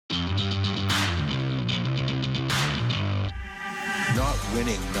not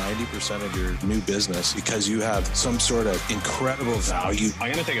winning 90% of your new business because you have some sort of incredible value.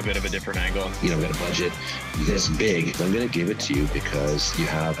 I'm going to take a bit of a different angle. I've got a budget this big. I'm going to give it to you because you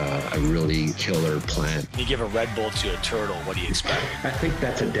have a really killer plan. You give a Red Bull to a turtle, what do you expect? I think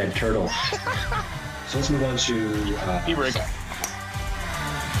that's a dead turtle. So let's move on to... E-rig.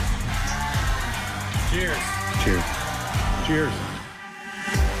 Cheers. Cheers. Cheers.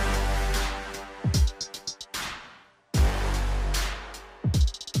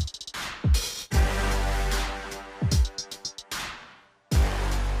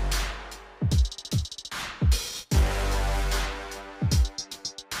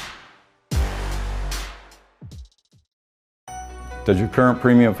 Does your current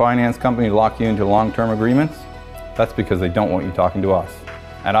premium finance company lock you into long-term agreements? That's because they don't want you talking to us.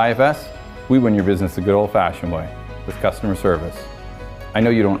 At IFS, we win your business the good old-fashioned way, with customer service. I know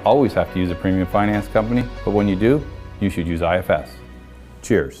you don't always have to use a premium finance company, but when you do, you should use IFS.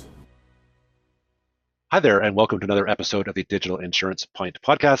 Cheers. Hi there, and welcome to another episode of the Digital Insurance Point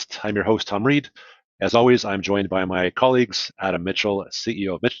podcast. I'm your host, Tom Reed. As always, I'm joined by my colleagues, Adam Mitchell,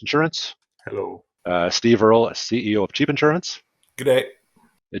 CEO of Mitch Insurance. Hello. Steve Earle, CEO of Cheap Insurance. Good day.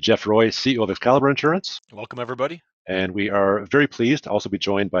 Jeff Roy, CEO of Excalibur Insurance. Welcome, everybody. And we are very pleased to also be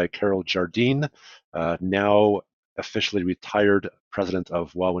joined by Carol Jardine, now officially retired president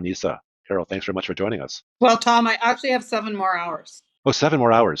of Wawanesa. Carol, thanks very much for joining us. Well, Tom, I actually have 7 more hours. Oh, 7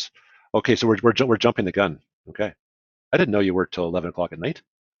 more hours. Okay, so we're jumping the gun. Okay. I didn't know you worked till 11 o'clock at night.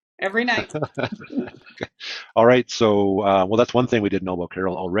 Every night. Okay. All right, so, well, that's one thing we didn't know about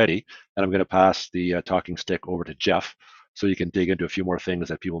Carol already, and I'm going to pass the talking stick over to Jeff so you can dig into a few more things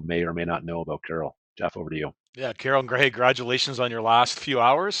that people may or may not know about Carol. Jeff, over to you. Yeah, Carol and Greg, congratulations on your last few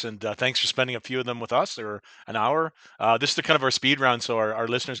hours, and thanks for spending a few of them with us, or an hour. This is kind of our speed round, so our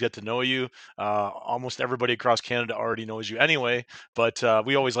listeners get to know you. Almost everybody across Canada already knows you anyway, but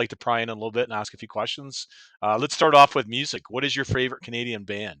we always like to pry in a little bit and ask a few questions. Let's start off with music. What is your favorite Canadian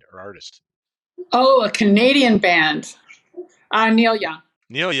band or artist? Oh, a Canadian band. Neil Young.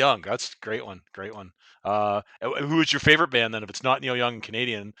 Neil Young, that's a great one. Great one. Who is your favorite band then? If it's not Neil Young and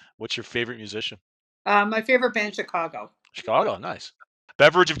Canadian, what's your favorite musician? My favorite band, Chicago. Chicago, nice.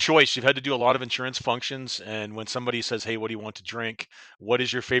 Beverage of choice. You've had to do a lot of insurance functions, and when somebody says, "Hey, what do you want to drink?" What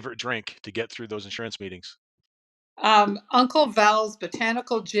is your favorite drink to get through those insurance meetings? Uncle Val's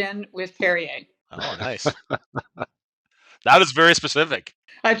Botanical Gin with Perrier. Oh, nice. That is very specific.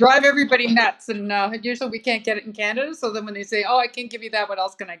 I drive everybody nuts, and usually we can't get it in Canada. So then when they say, "Oh, I can't give you that," what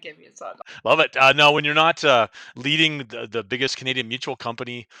else can I give you? So Love it. Now, when you're not leading the biggest Canadian mutual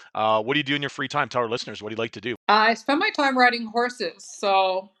company, what do you do in your free time? Tell our listeners, what do you like to do? I spend my time riding horses.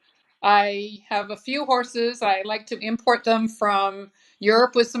 So I have a few horses. I like to import them from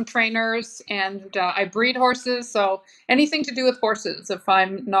Europe with some trainers, and I breed horses. So anything to do with horses if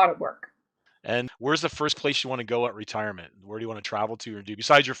I'm not at work. And where's the first place you want to go at retirement? Where do you want to travel to or do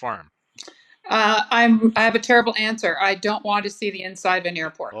besides your farm? I have a terrible answer. I don't want to see the inside of an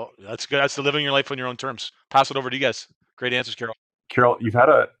airport. Well, that's good. That's living your life on your own terms. Pass it over to you guys. Great answers, Carol. Carol, you've had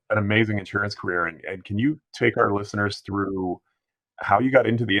an amazing insurance career, and can you take our listeners through how you got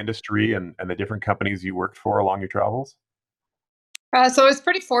into the industry and the different companies you worked for along your travels? So I was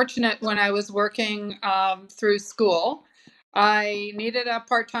pretty fortunate when I was working through school. I needed a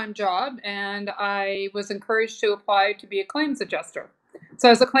part-time job, and I was encouraged to apply to be a claims adjuster. So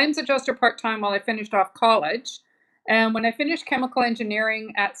I was a claims adjuster part-time while I finished off college. And when I finished chemical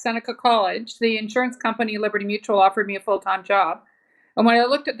engineering at Seneca College, the insurance company Liberty Mutual offered me a full-time job. And when I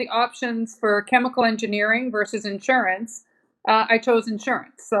looked at the options for chemical engineering versus insurance, I chose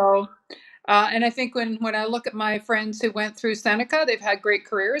insurance. So, and I think when I look at my friends who went through Seneca, they've had great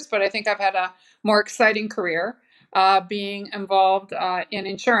careers, but I think I've had a more exciting career being involved in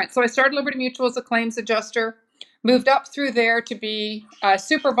insurance. So I started Liberty Mutual as a claims adjuster, moved up through there to be a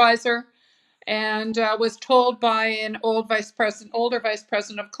supervisor, and was told by an older vice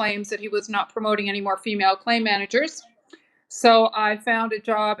president of claims that he was not promoting any more female claim managers. So I found a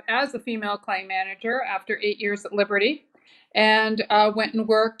job as a female claim manager after 8 years at Liberty, and went and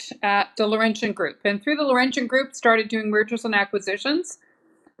worked at the Laurentian Group. And through the Laurentian Group, started doing mergers and acquisitions.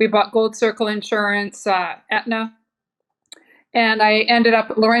 We bought Gold Circle Insurance, Aetna, and I ended up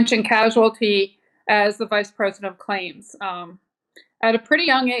at Laurentian Casualty as the vice president of claims at a pretty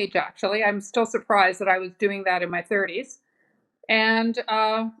young age, actually. I'm still surprised that I was doing that in my 30s. And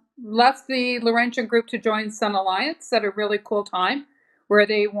left the Laurentian Group to join Sun Alliance at a really cool time where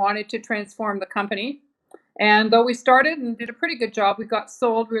they wanted to transform the company. And though we started and did a pretty good job, we got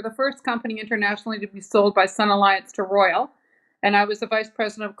sold. We were the first company internationally to be sold by Sun Alliance to Royal. And I was the vice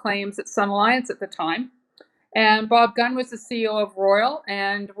president of claims at Sun Alliance at the time. And Bob Gunn was the CEO of Royal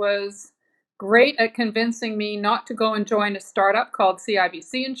and was great at convincing me not to go and join a startup called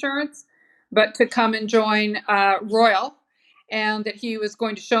CIBC Insurance, but to come and join Royal, and that he was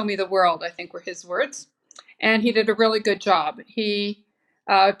going to show me the world, I think were his words. And he did a really good job. He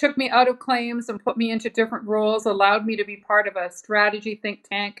took me out of claims and put me into different roles, allowed me to be part of a strategy think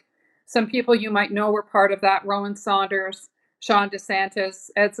tank. Some people you might know were part of that: Rowan Saunders, Sean DeSantis,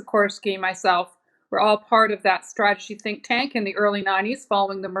 Ed Sikorsky, myself. We're all part of that strategy think tank in the early 90s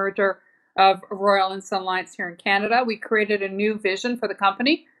following the merger of Royal and Sun Alliance here in Canada. We created a new vision for the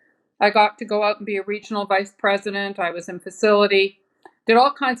company. I got to go out and be a regional vice president. I was in facility, did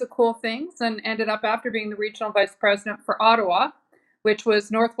all kinds of cool things, and ended up, after being the regional vice president for Ottawa, which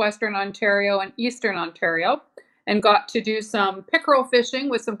was northwestern Ontario and eastern Ontario, and got to do some pickerel fishing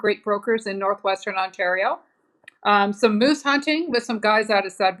with some great brokers in northwestern Ontario, some moose hunting with some guys out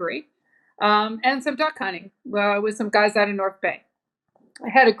of Sudbury, and some duck hunting with some guys out of North Bay. I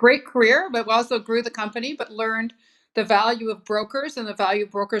had a great career, but also grew the company, but learned the value of brokers and the value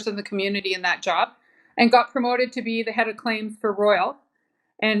of brokers in the community in that job, and got promoted to be the head of claims for Royal.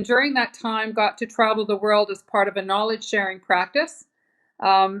 And during that time, got to travel the world as part of a knowledge sharing practice,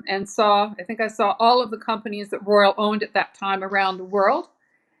 and I think I saw all of the companies that Royal owned at that time around the world,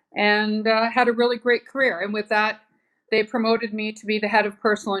 and had a really great career. And with that, they promoted me to be the head of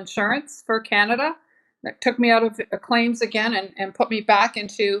personal insurance for Canada. That took me out of claims again and put me back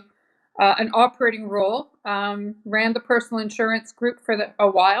into an operating role. Ran the personal insurance group for a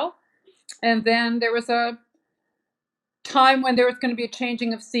while. And then there was a time when there was going to be a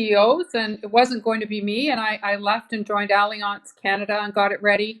changing of CEOs, and it wasn't going to be me. And I left and joined Allianz Canada and got it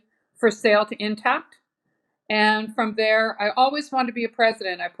ready for sale to Intact. And from there, I always wanted to be a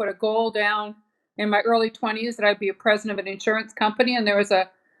president. I put a goal down in my early 20s that I'd be a president of an insurance company. And there was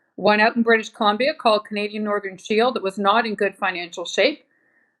one out in British Columbia called Canadian Northern Shield that was not in good financial shape.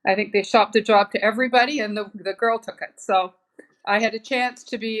 I think they shopped the job to everybody, and the girl took it. So I had a chance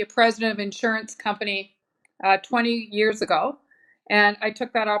to be a president of an insurance company 20 years ago. And I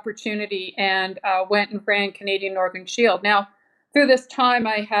took that opportunity and went and ran Canadian Northern Shield. Now, through this time,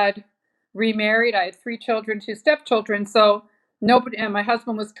 I had remarried. I had 3 children, 2 stepchildren. So nobody, and my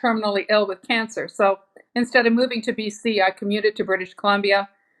husband was terminally ill with cancer. So instead of moving to BC, I commuted to British Columbia,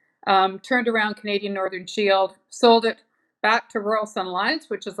 turned around Canadian Northern Shield, sold it back to Royal Sun Alliance,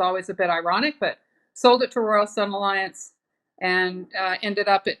 which is always a bit ironic, but sold it to Royal Sun Alliance, and ended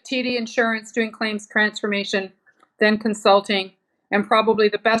up at TD Insurance doing claims transformation, then consulting, and probably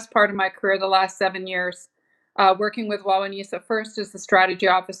the best part of my career the last 7 years, working with Wawanesa, first as the strategy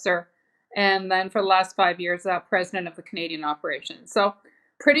officer, and then for the last 5 years, president of the Canadian operation. So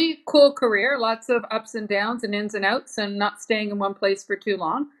pretty cool career, lots of ups and downs and ins and outs, and not staying in one place for too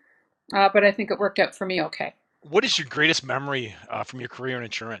long. But I think it worked out for me okay. What is your greatest memory from your career in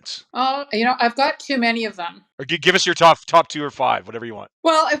insurance? I've got too many of them. Or give us your top 2 or 5, whatever you want.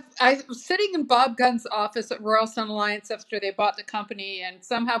 Well, I was sitting in Bob Gunn's office at Royal Sun Alliance after they bought the company, and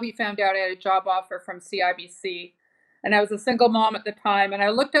somehow he found out I had a job offer from CIBC. And I was a single mom at the time, and I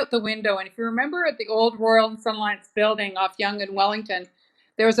looked out the window, and if you remember at the old Royal and Sun Alliance building off Yonge and Wellington,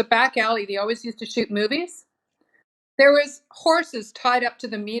 there was a back alley. They always used to shoot movies. There was horses tied up to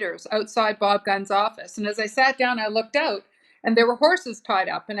the meters outside Bob Gunn's office. And as I sat down, I looked out, and there were horses tied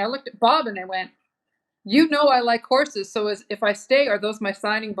up. And I looked at Bob and I went, "You know I like horses, so if I stay, are those my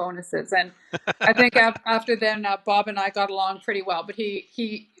signing bonuses?" And I think after then, Bob and I got along pretty well. But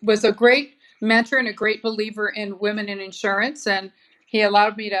he was a great mentor and a great believer in women in insurance, and he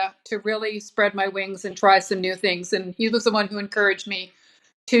allowed me to really spread my wings and try some new things. And he was the one who encouraged me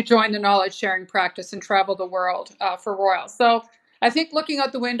to join the knowledge sharing practice and travel the world for Royal. So I think looking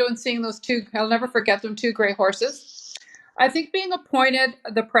out the window and seeing those 2, I'll never forget them, 2 gray horses. I think being appointed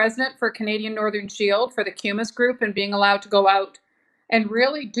the president for Canadian Northern Shield for the Cumas Group and being allowed to go out and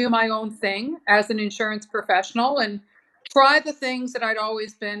really do my own thing as an insurance professional and try the things that I'd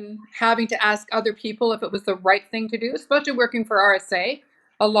always been having to ask other people if it was the right thing to do, especially working for RSA,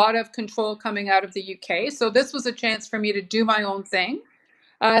 a lot of control coming out of the UK. So this was a chance for me to do my own thing.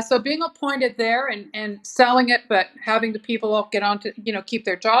 So being appointed there and selling it, but having the people all get on to, keep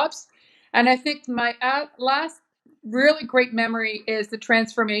their jobs. And I think my last really great memory is the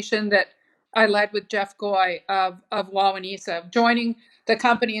transformation that I led with Jeff Goy of Wawanesa, joining the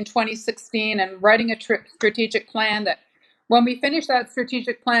company in 2016 and writing a strategic plan that when we finished that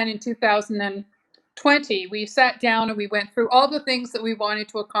strategic plan in 2020, we sat down and we went through all the things that we wanted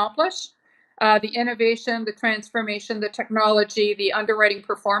to accomplish. The innovation, the transformation, the technology, the underwriting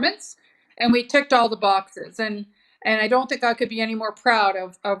performance, and we ticked all the boxes. And I don't think I could be any more proud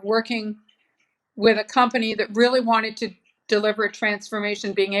of working with a company that really wanted to deliver a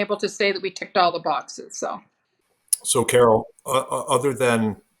transformation, being able to say that we ticked all the boxes. So Carol, other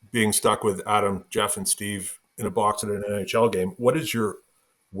than being stuck with Adam, Jeff, and Steve in a box at an NHL game, what is your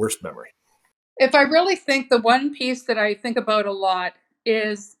worst memory? If I really think, the one piece that I think about a lot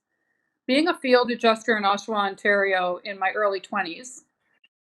is being a field adjuster in Oshawa, Ontario in my early 20s,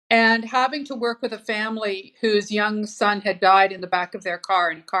 and having to work with a family whose young son had died in the back of their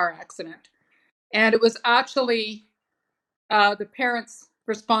car in a car accident. And it was actually the parents'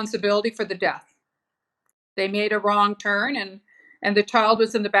 responsibility for the death. They made a wrong turn, and the child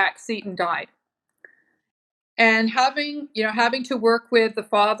was in the back seat and died. And having to work with the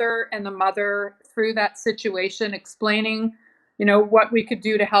father and the mother through that situation, explaining, what we could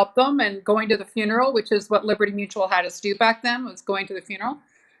do to help them, and going to the funeral, which is what Liberty Mutual had us do back then, was going to the funeral.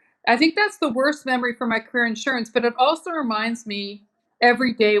 I think that's the worst memory for my career insurance, but it also reminds me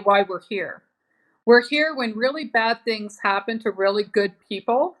every day why we're here. We're here when really bad things happen to really good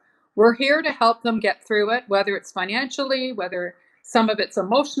people. We're here to help them get through it, whether it's financially, whether some of it's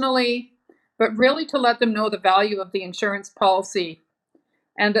emotionally, but really to let them know the value of the insurance policy,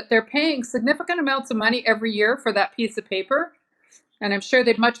 and that they're paying significant amounts of money every year for that piece of paper. And I'm sure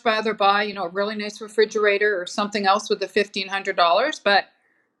they'd much rather buy, a really nice refrigerator or something else with the $1,500. But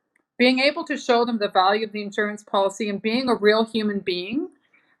being able to show them the value of the insurance policy and being a real human being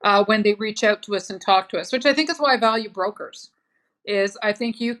when they reach out to us and talk to us, which I think is why I value brokers, is I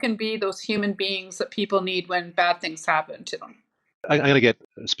think you can be those human beings that people need when bad things happen to them. I'm going to get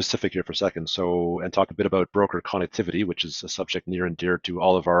specific here for a second, and talk a bit about broker connectivity, which is a subject near and dear to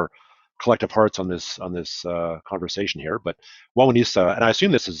all of our collective hearts on this conversation here. But Wawanesa, and I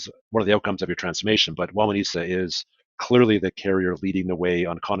assume this is one of the outcomes of your transformation, but Wawanesa is clearly the carrier leading the way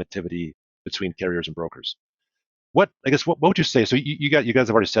on connectivity between carriers and brokers. What would you say? So you guys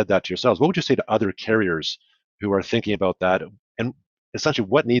have already said that to yourselves. What would you say to other carriers who are thinking about that, and essentially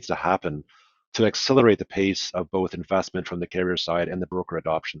what needs to happen to accelerate the pace of both investment from the carrier side and the broker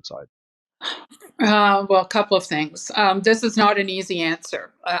adoption side? Well, a couple of things. This is not an easy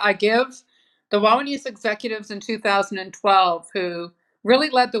answer. I give the Wawanesa executives in 2012 who really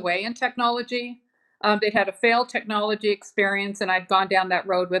led the way in technology. They'd had a failed technology experience, and I'd gone down that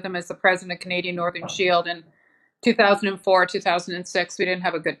road with them as the president of Canadian Northern Shield in 2004, 2006. We didn't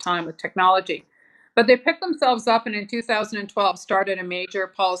have a good time with technology. But they picked themselves up, and in 2012 started a major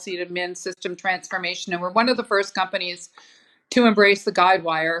policy to admin system transformation, and we're one of the first companies to embrace the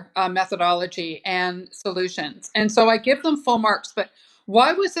Guidewire methodology and solutions. And so I give them full marks, but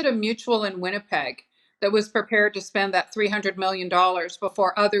why was it a mutual in Winnipeg that was prepared to spend that $300 million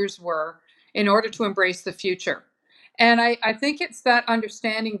before others were in order to embrace the future? And I think it's that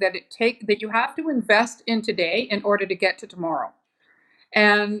understanding that that you have to invest in today in order to get to tomorrow.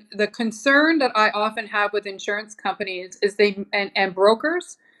 And the concern that I often have with insurance companies is and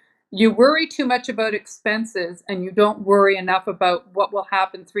brokers, you worry too much about expenses and you don't worry enough about what will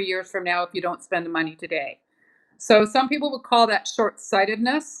happen 3 years from now if you don't spend the money today. So some people would call that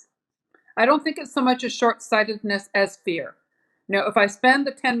short-sightedness. I don't think it's so much a short-sightedness as fear. If I spend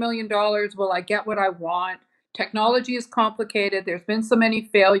the $10 million, will I get what I want? Technology is complicated. There's been so many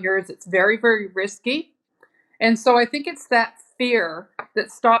failures. It's very, very risky. And so I think it's that fear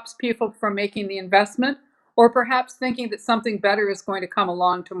that stops people from making the investment, or perhaps thinking that something better is going to come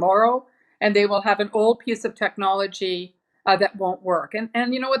along tomorrow and they will have an old piece of technology that won't work.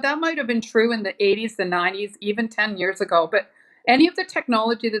 And you know what, that might have been true in the 80s, the 90s, even 10 years ago, but any of the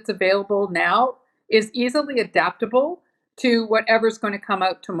technology that's available now is easily adaptable to whatever's going to come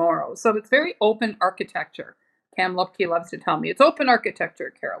out tomorrow. So it's very open architecture. Cam Lupke loves to tell me it's open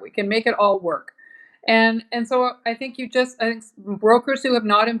architecture, Carol. We can make it all work. And so I think I think brokers who have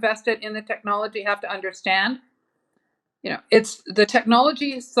not invested in the technology have to understand, it's the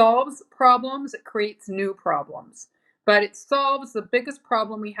technology solves problems, it creates new problems, but it solves the biggest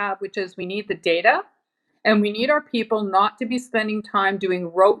problem we have, which is we need the data, and we need our people not to be spending time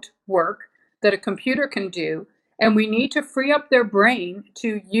doing rote work that a computer can do. And we need to free up their brain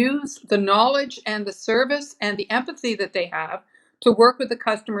to use the knowledge and the service and the empathy that they have to work with the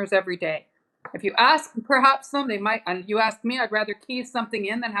customers every day. If you ask perhaps them, they might, and you ask me, I'd rather key something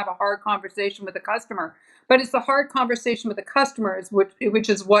in than have a hard conversation with the customer. But it's the hard conversation with the customers, which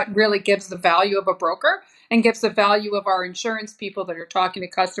is what really gives the value of a broker and gives the value of our insurance people that are talking to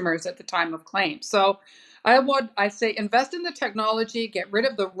customers at the time of claim. So I say invest in the technology, get rid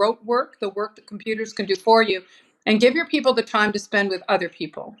of the rote work, the work that computers can do for you, and give your people the time to spend with other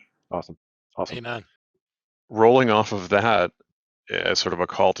people. Awesome. Amen. Rolling off of that, as sort of a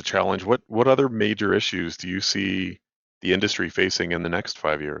call to challenge, what other major issues do you see the industry facing in the next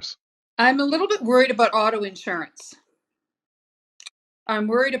 5 years? I'm a little bit worried about auto insurance. I'm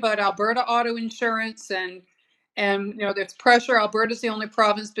worried about Alberta auto insurance and there's pressure. Alberta's the only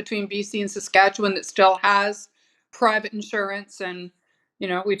province between BC and Saskatchewan that still has private insurance, and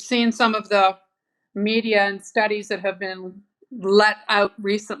we've seen some of the media and studies that have been let out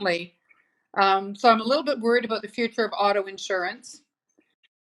recently. So I'm a little bit worried about the future of auto insurance.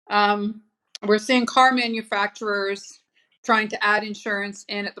 We're seeing car manufacturers trying to add insurance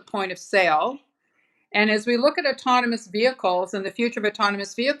in at the point of sale. And as we look at autonomous vehicles and the future of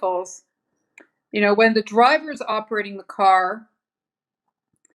autonomous vehicles, when the driver is operating the car,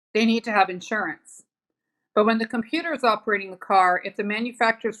 they need to have insurance. But when the computer is operating the car, if the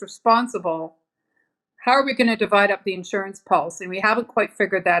manufacturer is responsible, how are we going to divide up the insurance policy? We haven't quite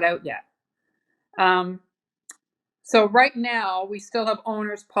figured that out yet. So right now, we still have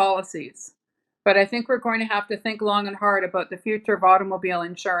owner's policies. But I think we're going to have to think long and hard about the future of automobile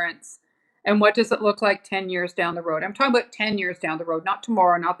insurance and what does it look like 10 years down the road. I'm talking about 10 years down the road, not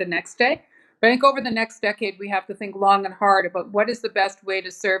tomorrow, not the next day. But I think over the next decade, we have to think long and hard about what is the best way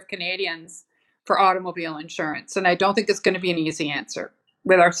to serve Canadians for automobile insurance. And I don't think it's going to be an easy answer.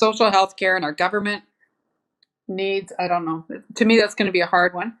 With our social health care and our government needs, I don't know. To me, that's going to be a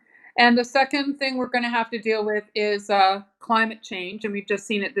hard one. And the second thing we're going to have to deal with is climate change. And we've just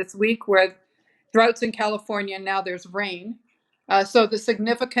seen it this week with droughts in California, and now there's rain. So the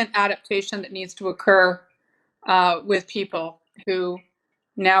significant adaptation that needs to occur with people who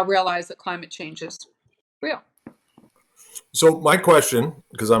now realize that climate change is real. So my question,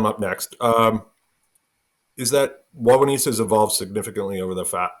 because I'm up next, is that Wawanesa has evolved significantly over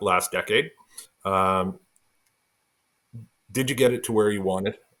the last decade. Did you get it to where you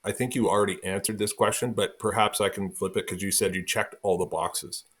wanted? I think you already answered this question, but perhaps I can flip it because you said you checked all the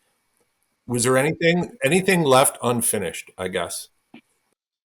boxes. Was there anything left unfinished, I guess?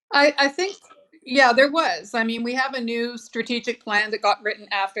 I think, yeah, there was. I mean, we have a new strategic plan that got written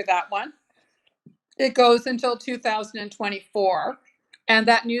after that one. It goes until 2024. And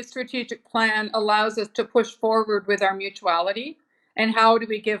that new strategic plan allows us to push forward with our mutuality. And how do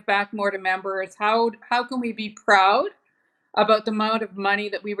we give back more to members? How can we be proud about the amount of money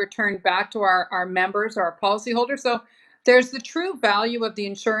that we return back to our members, our policyholders? So there's the true value of the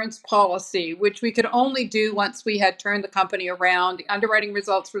insurance policy, which we could only do once we had turned the company around. The underwriting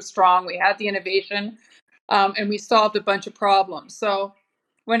results were strong. We had the innovation, and we solved a bunch of problems. So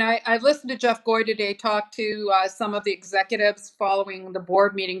when I listened to Jeff Goy today talk to some of the executives following the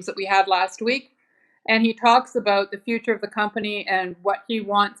board meetings that we had last week, and he talks about the future of the company and what he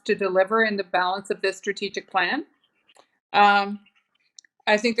wants to deliver in the balance of this strategic plan.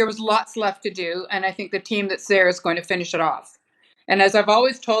 I think there was lots left to do, and I think the team that's there is going to finish it off. And as I've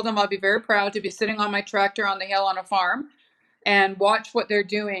always told them, I'll be very proud to be sitting on my tractor on the hill on a farm and watch what they're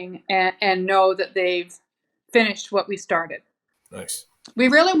doing and know that they've finished what we started. Nice. We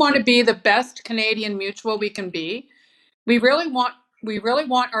really want to be the best Canadian mutual we can be. We really want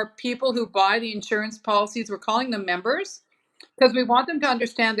our people who buy the insurance policies, we're calling them members, because we want them to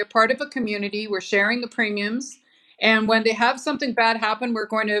understand they're part of a community. We're sharing the premiums. And when they have something bad happen, we're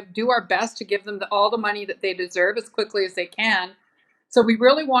going to do our best to give them all the money that they deserve as quickly as they can. So we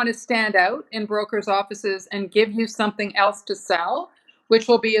really want to stand out in brokers' offices and give you something else to sell, which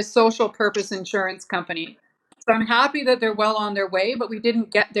will be a social purpose insurance company. So I'm happy that they're well on their way, but we didn't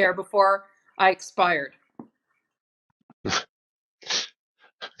get there before I expired.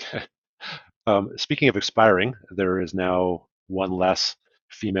 Okay. Speaking of expiring, there is now one less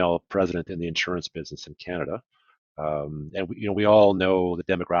female president in the insurance business in Canada. And we all know the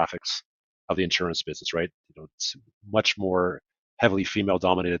demographics of the insurance business, right? It's much more heavily female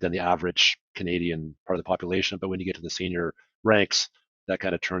dominated than the average Canadian part of the population. But when you get to the senior ranks, that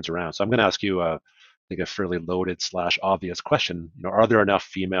kind of turns around. So I'm going to ask you, I think, a fairly loaded / obvious question. Are there enough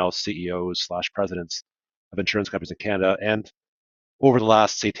female CEOs / presidents of insurance companies in Canada? And over the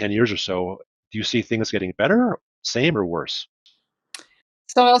last, say, 10 years or so, do you see things getting better, same, or worse?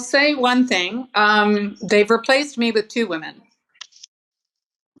 So I'll say one thing. They've replaced me with 2 women.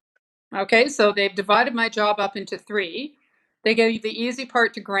 Okay, so they've divided my job up into 3. They gave the easy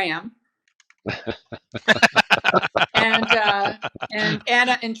part to Graham. and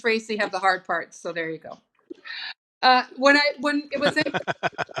Anna and Tracy have the hard parts. So there you go. When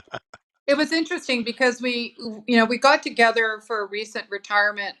it was interesting because we got together for a recent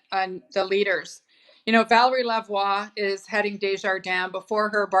retirement on the leaders. Valerie Lavoie is heading Desjardins. Before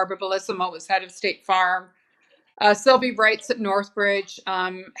her, Barbara Bellissimo was head of State Farm. Sylvie Wright's at Northbridge.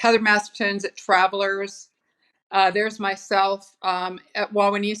 Heather Masterton's at Travelers. There's myself at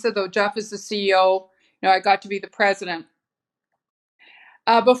Wawanesa, though Jeff is the CEO. I got to be the president.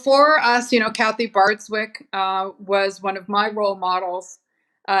 Before us, Kathy Bardswick was one of my role models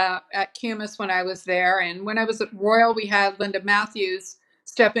at Cumis when I was there. And when I was at Royal, we had Linda Matthews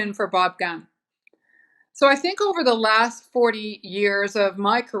step in for Bob Gunn. So I think over the last 40 years of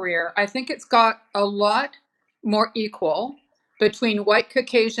my career, I think it's got a lot more equal between white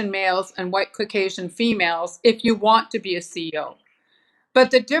Caucasian males and white Caucasian females if you want to be a CEO.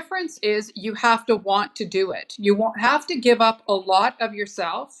 But the difference is you have to want to do it. You won't have to give up a lot of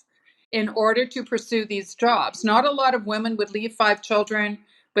yourself in order to pursue these jobs. Not a lot of women would leave 5 children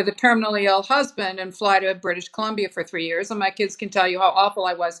with a terminally ill husband and fly to British Columbia for 3 years. And my kids can tell you how awful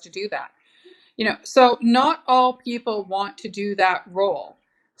I was to do that. So not all people want to do that role.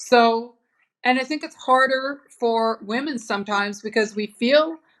 So, and I think it's harder for women sometimes because we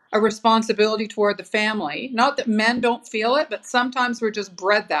feel a responsibility toward the family. Not that men don't feel it, but sometimes we're just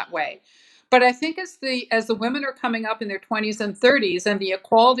bred that way. But I think as the women are coming up in their 20s and 30s and the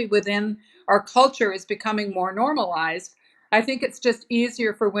equality within our culture is becoming more normalized, I think it's just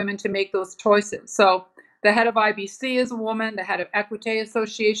easier for women to make those choices. So the head of IBC is a woman, the head of Equite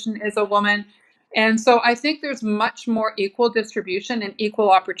Association is a woman. And so I think there's much more equal distribution and equal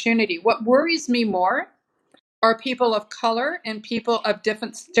opportunity. What worries me more are people of color and people of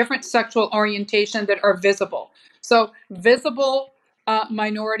different sexual orientation that are visible. So visible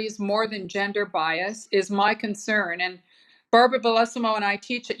minorities more than gender bias is my concern. And Barbara Bellissimo and I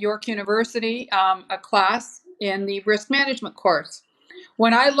teach at York University a class in the risk management course.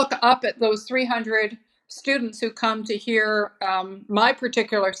 When I look up at those 300 students who come to hear my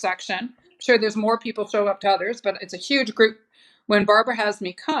particular section, I'm sure there's more people show up to others, but it's a huge group when Barbara has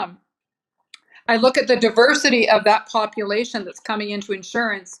me come. I look at the diversity of that population that's coming into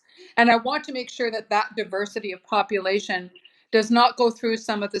insurance, and I want to make sure that that diversity of population does not go through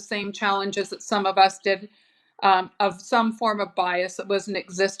some of the same challenges that some of us did of some form of bias that was in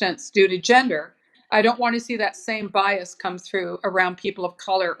existence due to gender. I don't want to see that same bias come through around people of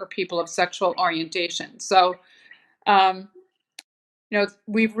color or people of sexual orientation. So,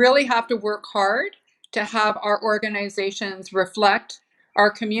 we really have to work hard to have our organizations reflect our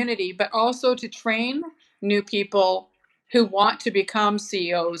community, but also to train new people who want to become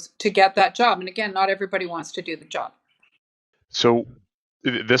CEOs to get that job. And again, not everybody wants to do the job. So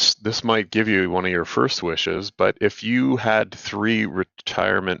this might give you one of your first wishes, but if you had 3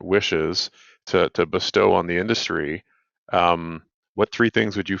 retirement wishes to bestow on the industry, what 3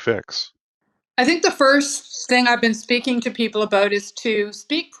 things would you fix? I think the first thing I've been speaking to people about is to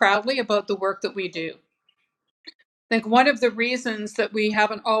speak proudly about the work that we do. I think one of the reasons that we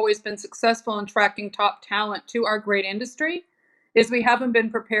haven't always been successful in attracting top talent to our great industry is we haven't been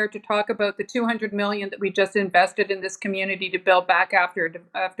prepared to talk about the $200 million that we just invested in this community to build back after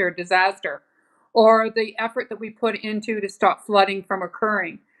a disaster, or the effort that we put into to stop flooding from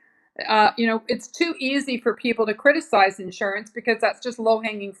occurring. It's too easy for people to criticize insurance because that's just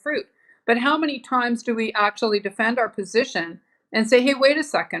low-hanging fruit. But how many times do we actually defend our position and say, hey, wait a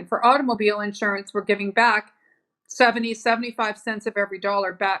second, for automobile insurance, we're giving back 70, 75 cents of every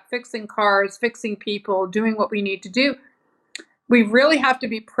dollar back, fixing cars, fixing people, doing what we need to do. We really have to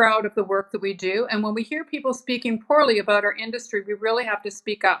be proud of the work that we do. And when we hear people speaking poorly about our industry, we really have to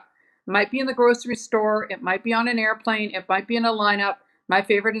speak up. It might be in the grocery store, it might be on an airplane, it might be in a lineup. My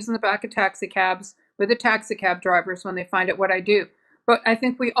favorite is in the back of taxi cabs with the taxi cab drivers when they find out what I do. But I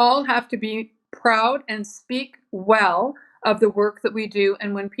think we all have to be proud and speak well of the work that we do.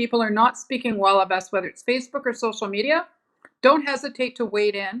 And when people are not speaking well of us, whether it's Facebook or social media, don't hesitate to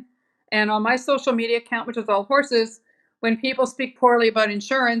wade in. And on my social media account, which is all horses, when people speak poorly about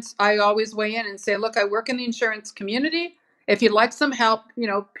insurance, I always weigh in and say, look, I work in the insurance community. If you'd like some help,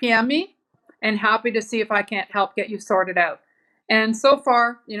 PM me, and happy to see if I can't help get you sorted out. And so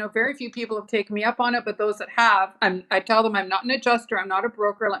far, very few people have taken me up on it, but those that have, I tell them I'm not an adjuster, I'm not a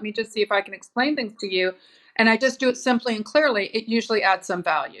broker. Let me just see if I can explain things to you. And I just do it simply and clearly. It usually adds some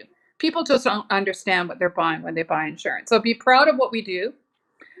value. People just don't understand what they're buying when they buy insurance. So be proud of what we do.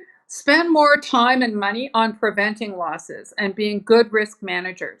 Spend more time and money on preventing losses and being good risk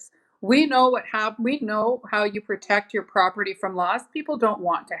managers. We know how you protect your property from loss. People don't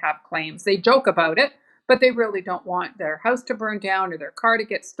want to have claims. They joke about it, but they really don't want their house to burn down or their car to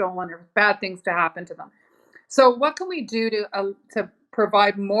get stolen or bad things to happen to them. So what can we do to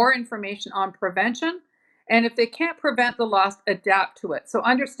provide more information on prevention? And if they can't prevent the loss, adapt to it. So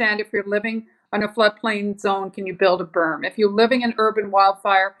understand if you're living on a floodplain zone, can you build a berm? If you're living in urban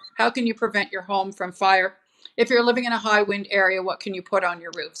wildfire, how can you prevent your home from fire? If you're living in a high wind area, what can you put on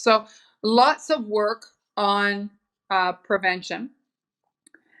your roof? So lots of work on prevention.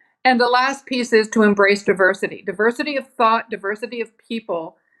 And the last piece is to embrace diversity. Diversity of thought, diversity of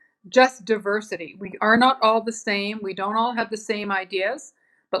people, just diversity. We are not all the same. We don't all have the same ideas,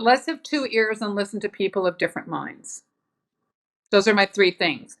 but let's have two ears and listen to people of different minds. Those are my three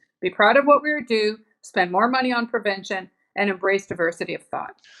things. Be proud of what we do, spend more money on prevention, and embrace diversity of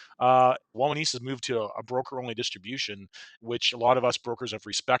thought. Wawanesa has moved to a broker-only distribution, which a lot of us brokers have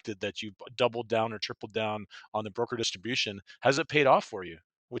respected, that you've doubled down or tripled down on the broker distribution. Has it paid off for you?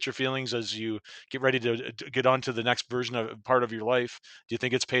 What's your feelings as you get ready to get on to the next version of part of your life? Do you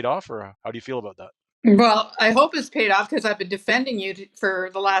think it's paid off, or how do you feel about that? Well, I hope it's paid off because I've been defending you for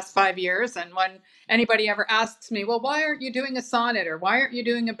the last 5 years. And when anybody ever asks me, well, why aren't you doing a Sonnet or why aren't you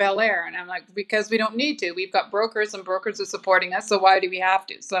doing a Bel Air? And I'm like, because we don't need to. We've got brokers and brokers are supporting us. So why do we have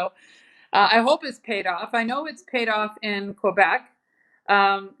to? So I hope it's paid off. I know it's paid off in Quebec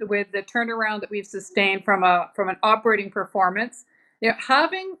with the turnaround that we've sustained from an operating performance.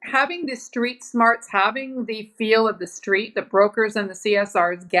 Having the street smarts, having the feel of the street that brokers and the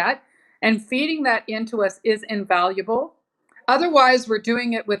CSRs get, and feeding that into us is invaluable. Otherwise, we're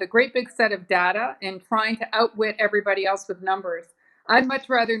doing it with a great big set of data and trying to outwit everybody else with numbers. I'd much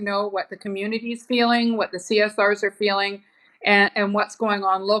rather know what the community is feeling, what the CSRs are feeling, and what's going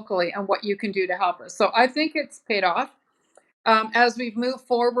on locally and what you can do to help us. So I think it's paid off. As we've moved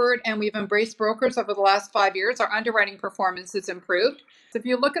forward and we've embraced brokers over the last 5 years, our underwriting performance has improved. So if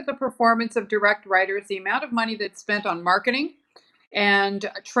you look at the performance of direct writers, the amount of money that's spent on marketing and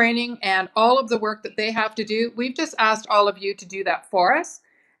training and all of the work that they have to do, we've just asked all of you to do that for us.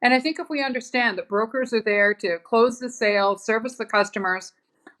 And I think if we understand that brokers are there to close the sale, service the customers,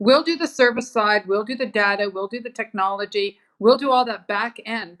 we'll do the service side, we'll do the data, we'll do the technology, we'll do all that back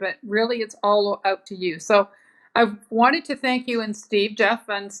end, but really it's all out to you. So I wanted to thank you and Steve, Jeff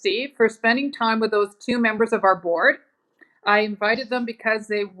and Steve, for spending time with those two members of our board. I invited them because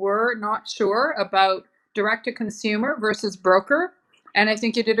they were not sure about direct to consumer versus broker. And I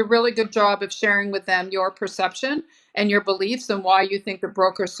think you did a really good job of sharing with them your perception and your beliefs and why you think the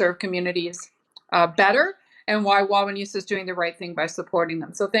brokers serve communities better and why Wawanesa is doing the right thing by supporting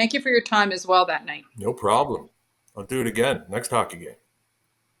them. So thank you for your time as well that night. No problem. I'll do it again next hockey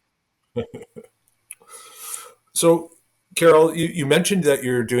game. So, Carol, you mentioned that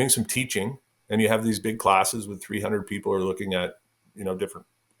you're doing some teaching and you have these big classes with 300 people are looking at, different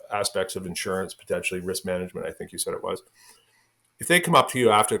aspects of insurance, potentially risk management, I think you said it was. If they come up to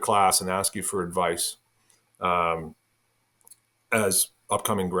you after class and ask you for advice as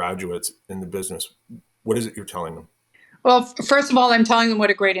upcoming graduates in the business, what is it you're telling them? Well, first of all, I'm telling them what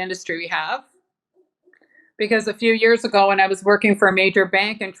a great industry we have. Because a few years ago, when I was working for a major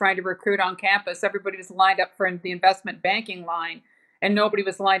bank and trying to recruit on campus, everybody was lined up for the investment banking line, and nobody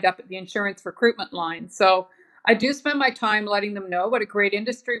was lined up at the insurance recruitment line. So I do spend my time letting them know what a great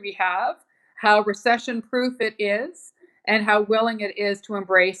industry we have, how recession-proof it is, and how willing it is to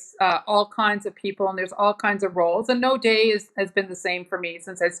embrace all kinds of people, and there's all kinds of roles. And no day has been the same for me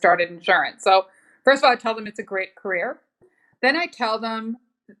since I started insurance. So first of all, I tell them it's a great career. Then I tell them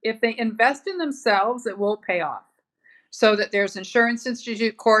if they invest in themselves, it will pay off. So that there's Insurance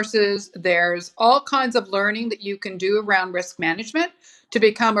Institute courses, there's all kinds of learning that you can do around risk management to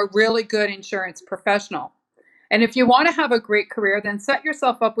become a really good insurance professional. And if you want to have a great career, then set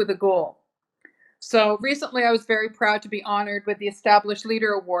yourself up with a goal. So recently I was very proud to be honored with the Established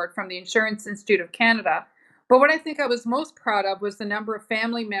Leader Award from the Insurance Institute of Canada. But what I think I was most proud of was the number of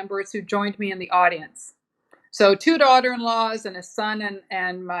family members who joined me in the audience. So 2 daughter-in-laws and a son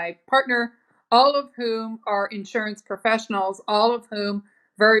and my partner, all of whom are insurance professionals, all of whom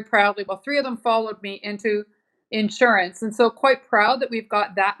very proudly, well, 3 of them followed me into insurance. And so quite proud that we've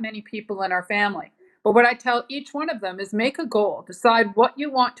got that many people in our family. But what I tell each one of them is make a goal, decide what you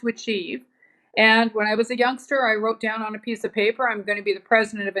want to achieve. And when I was a youngster, I wrote down on a piece of paper, I'm going to be the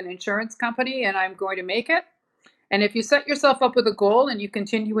president of an insurance company and I'm going to make it. And if you set yourself up with a goal and you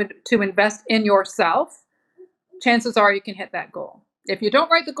continue to invest in yourself, chances are you can hit that goal. If you don't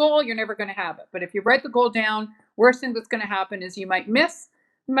write the goal, you're never going to have it. But if you write the goal down, worst thing that's going to happen is you might miss.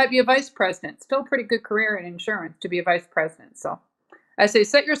 You might be a vice president. Still a pretty good career in insurance to be a vice president. So I say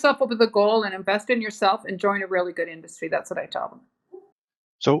set yourself up with a goal and invest in yourself and join a really good industry. That's what I tell them.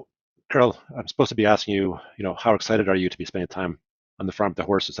 So, Carol, I'm supposed to be asking you, how excited are you to be spending time on the farm with the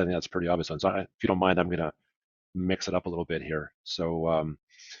horses? I think that's a pretty obvious one. So if you don't mind, I'm going to mix it up a little bit here. So,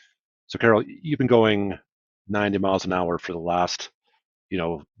 Carol, you've been going 90 miles an hour for the last,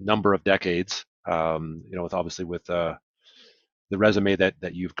 number of decades. With obviously with the resume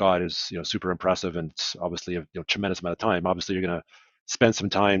that you've got is, super impressive, and it's obviously a tremendous amount of time. Obviously, you're going to spend some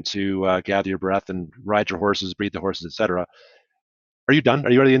time to gather your breath and ride your horses, breed the horses, etc. Are you done?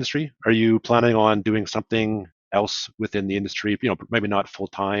 Are you out of the industry? Are you planning on doing something else within the industry? Maybe not full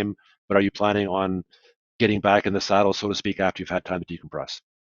time, but are you planning on getting back in the saddle, so to speak, after you've had time to decompress?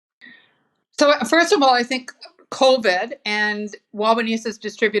 So first of all, I think COVID and Wawanesa's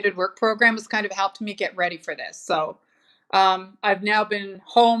distributed work program has kind of helped me get ready for this. So I've now been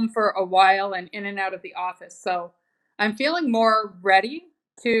home for a while and in and out of the office. So I'm feeling more ready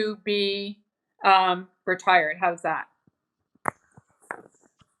to be retired. How's that?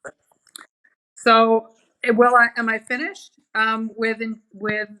 So, am I finished with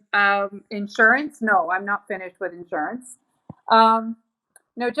insurance? No, I'm not finished with insurance.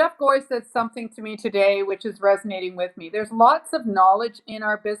 No, Jeff Goy said something to me today which is resonating with me. There's lots of knowledge in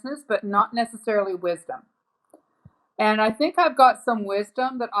our business, but not necessarily wisdom. And I think I've got some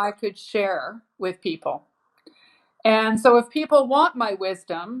wisdom that I could share with people. And so if people want my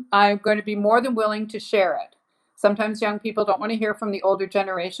wisdom, I'm going to be more than willing to share it. Sometimes young people don't want to hear from the older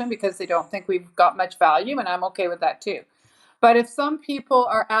generation because they don't think we've got much value, and I'm okay with that too. But if some people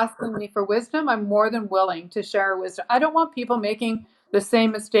are asking me for wisdom, I'm more than willing to share wisdom. I don't want people making the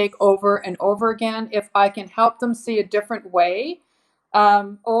same mistake over and over again. If I can help them see a different way,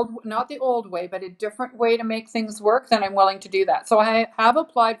 not the old way, but a different way to make things work, then I'm willing to do that. So I have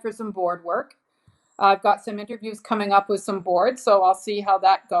applied for some board work. I've got some interviews coming up with some boards, so I'll see how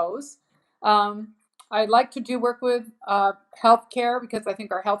that goes. I'd like to do work with healthcare because I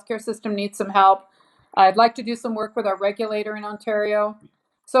think our healthcare system needs some help. I'd like to do some work with our regulator in Ontario.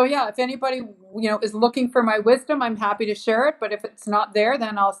 So yeah, if anybody is looking for my wisdom, I'm happy to share it. But if it's not there,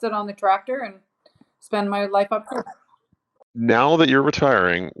 then I'll sit on the tractor and spend my life up here. Now that you're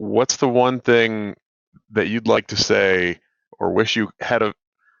retiring, what's the one thing that you'd like to say or wish you had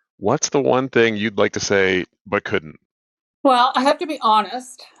what's the one thing you'd like to say but couldn't? Well, I have to be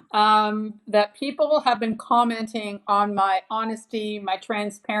honest that people have been commenting on my honesty, my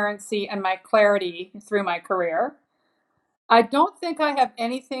transparency, and my clarity through my career. I don't think I have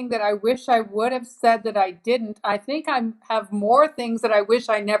anything that I wish I would have said that I didn't. I think I have more things that I wish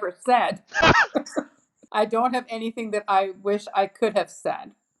I never said. I don't have anything that I wish I could have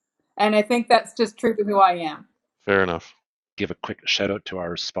said. And I think that's just true to who I am. Fair enough. Give a quick shout out to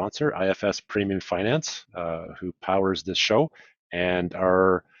our sponsor, IFS Premium Finance, who powers this show, and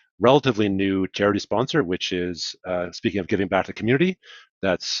our relatively new charity sponsor, which is, speaking of giving back to the community,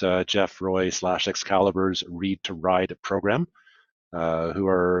 that's Jeff Roy / Excalibur's Read to Ride program, who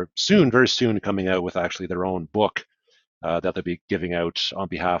are very soon coming out with actually their own book that they'll be giving out on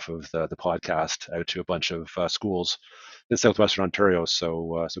behalf of the podcast out to a bunch of schools in Southwestern Ontario.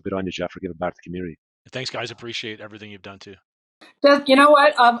 So good on you, Jeff, for giving back to the community. Thanks, guys. Appreciate everything you've done too. You know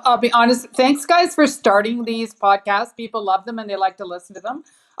what? I'll be honest. Thanks, guys, for starting these podcasts. People love them and they like to listen to them.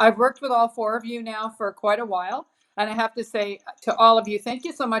 I've worked with all four of you now for quite a while. And I have to say to all of you, thank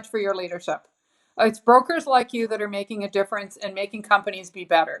you so much for your leadership. It's brokers like you that are making a difference and making companies be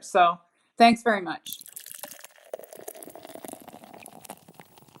better. So thanks very much.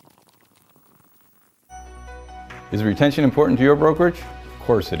 Is retention important to your brokerage? Of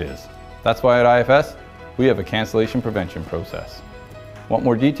course it is. That's why at IFS, we have a cancellation prevention process. Want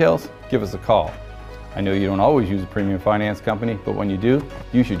more details? Give us a call. I know you don't always use a premium finance company, but when you do,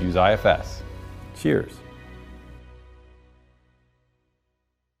 you should use IFS. Cheers.